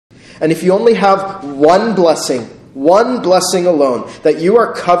And if you only have one blessing alone, that you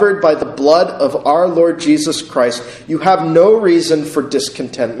are covered by the blood of our Lord Jesus Christ, you have no reason for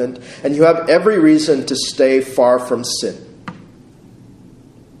discontentment, and you have every reason to stay far from sin.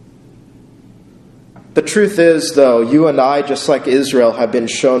 The truth is, though, you and I, just like Israel, have been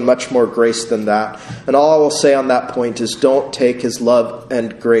shown much more grace than that. And all I will say on that point is, don't take his love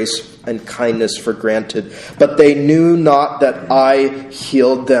and grace and kindness for granted. But they knew not that I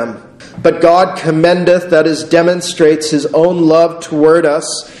healed them. But God commendeth, that is, demonstrates his own love toward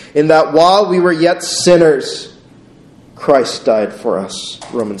us, in that while we were yet sinners, Christ died for us.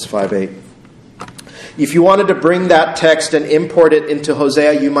 Romans 5:8. If you wanted to bring that text and import it into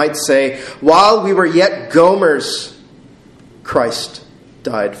Hosea, you might say, while we were yet Gomers, Christ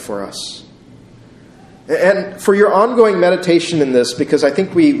died for us. And for your ongoing meditation in this, because I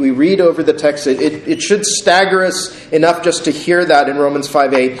think we read over the text, it should stagger us enough just to hear that in Romans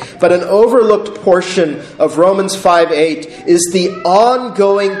 5:8. But an overlooked portion of Romans 5:8 is the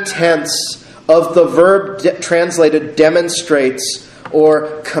ongoing tense of the verb translated demonstrates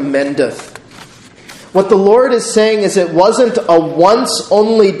or commendeth. What the Lord is saying is it wasn't a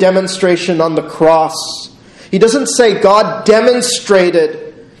once-only demonstration on the cross. He doesn't say God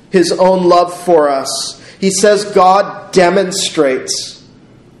demonstrated his own love for us. He says God demonstrates.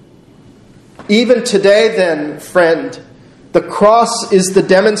 Even today then, friend, the cross is the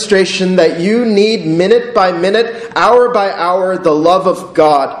demonstration that you need minute by minute, hour by hour, the love of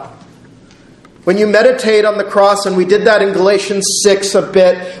God. When you meditate on the cross, and we did that in Galatians 6 a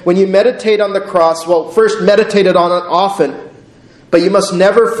bit, when you meditate on the cross, well, first meditate on it often, but you must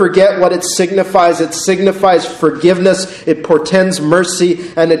never forget what it signifies. It signifies forgiveness, it portends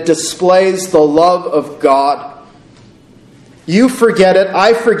mercy, and it displays the love of God. You forget it,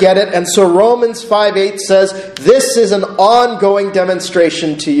 I forget it, and so Romans 5:8 says, this is an ongoing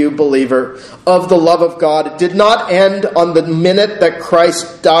demonstration to you, believer, of the love of God. It did not end on the minute that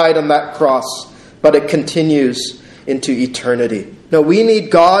Christ died on that cross, but it continues into eternity. No, we need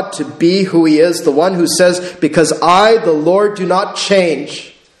God to be who he is, the one who says, because I, the Lord, do not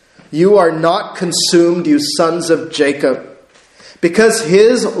change. You are not consumed, you sons of Jacob. Because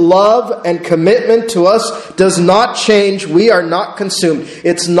his love and commitment to us does not change, we are not consumed.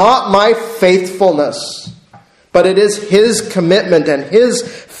 It's not my faithfulness, but it is his commitment and his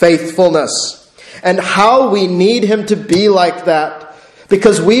faithfulness. And how we need him to be like that.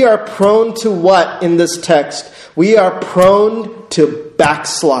 Because we are prone to what in this text? We are prone to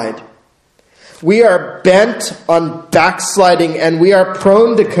backslide. We are bent on backsliding, and we are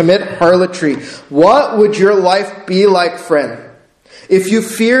prone to commit harlotry. What would your life be like, friend, if you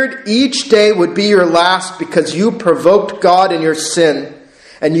feared each day would be your last because you provoked God in your sin,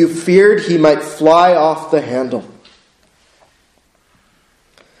 and you feared he might fly off the handle?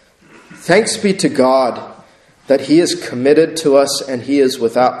 Thanks be to God that he is committed to us and he is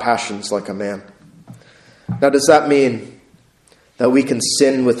without passions like a man. Now, does that mean that we can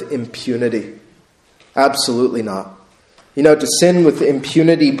sin with impunity? Absolutely not. You know, to sin with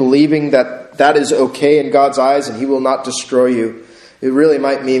impunity, believing that that is okay in God's eyes and he will not destroy you, it really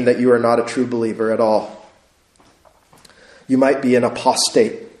might mean that you are not a true believer at all. You might be an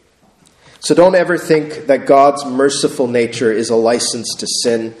apostate. So don't ever think that God's merciful nature is a license to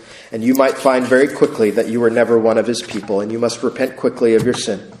sin, and you might find very quickly that you were never one of his people, and you must repent quickly of your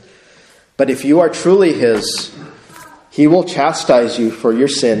sin. But if you are truly his, he will chastise you for your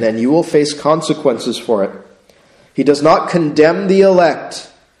sin, and you will face consequences for it. He does not condemn the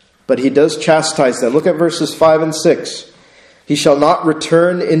elect, but he does chastise them. Look at verses 5 and 6. He shall not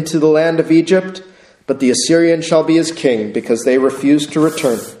return into the land of Egypt, but the Assyrian shall be his king, because they refuse to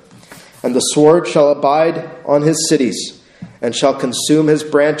return. And the sword shall abide on his cities, and shall consume his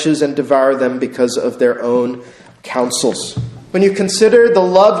branches and devour them because of their own counsels. When you consider the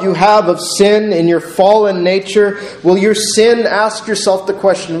love you have of sin in your fallen nature, will your sin, ask yourself the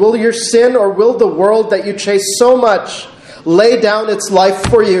question, will your sin or will the world that you chase so much lay down its life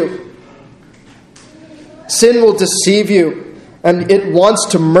for you? Sin will deceive you, and it wants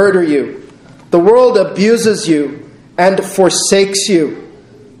to murder you. The world abuses you and forsakes you.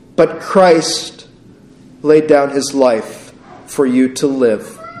 But Christ laid down his life for you to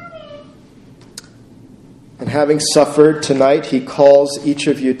live. And having suffered tonight, he calls each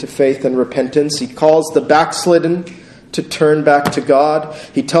of you to faith and repentance. He calls the backslidden to turn back to God.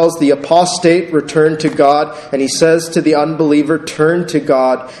 He tells the apostate, return to God. And he says to the unbeliever, turn to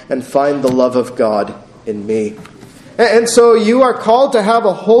God and find the love of God in me. And so you are called to have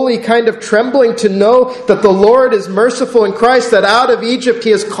a holy kind of trembling to know that the Lord is merciful in Christ, that out of Egypt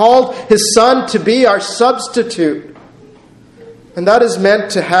he has called his Son to be our substitute. And that is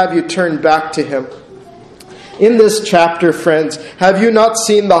meant to have you turn back to Him. In this chapter, friends, have you not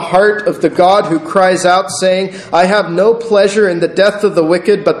seen the heart of the God who cries out, saying, I have no pleasure in the death of the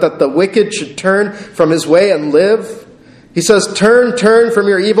wicked, but that the wicked should turn from his way and live? He says, turn from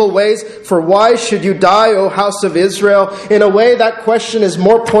your evil ways, for why should you die, O house of Israel? In a way, that question is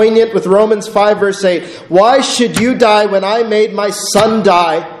more poignant with Romans 5, verse 8. Why should you die when I made my Son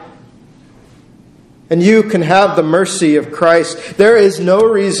die? And you can have the mercy of Christ. There is no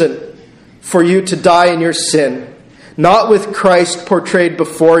reason for you to die in your sin, not with Christ portrayed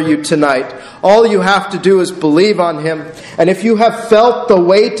before you tonight. All you have to do is believe on Him. And if you have felt the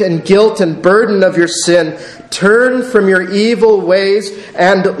weight and guilt and burden of your sin, turn from your evil ways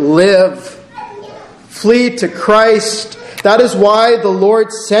and live. Flee to Christ. That is why the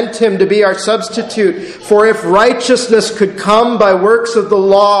Lord sent Him to be our substitute. For if righteousness could come by works of the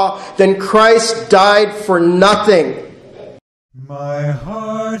law, then Christ died for nothing. My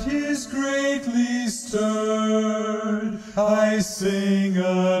heart is greatly stirred. I sing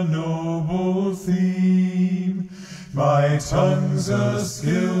a noble theme. My tongue's a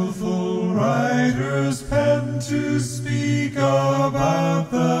skillful writer's pen to speak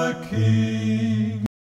about the King.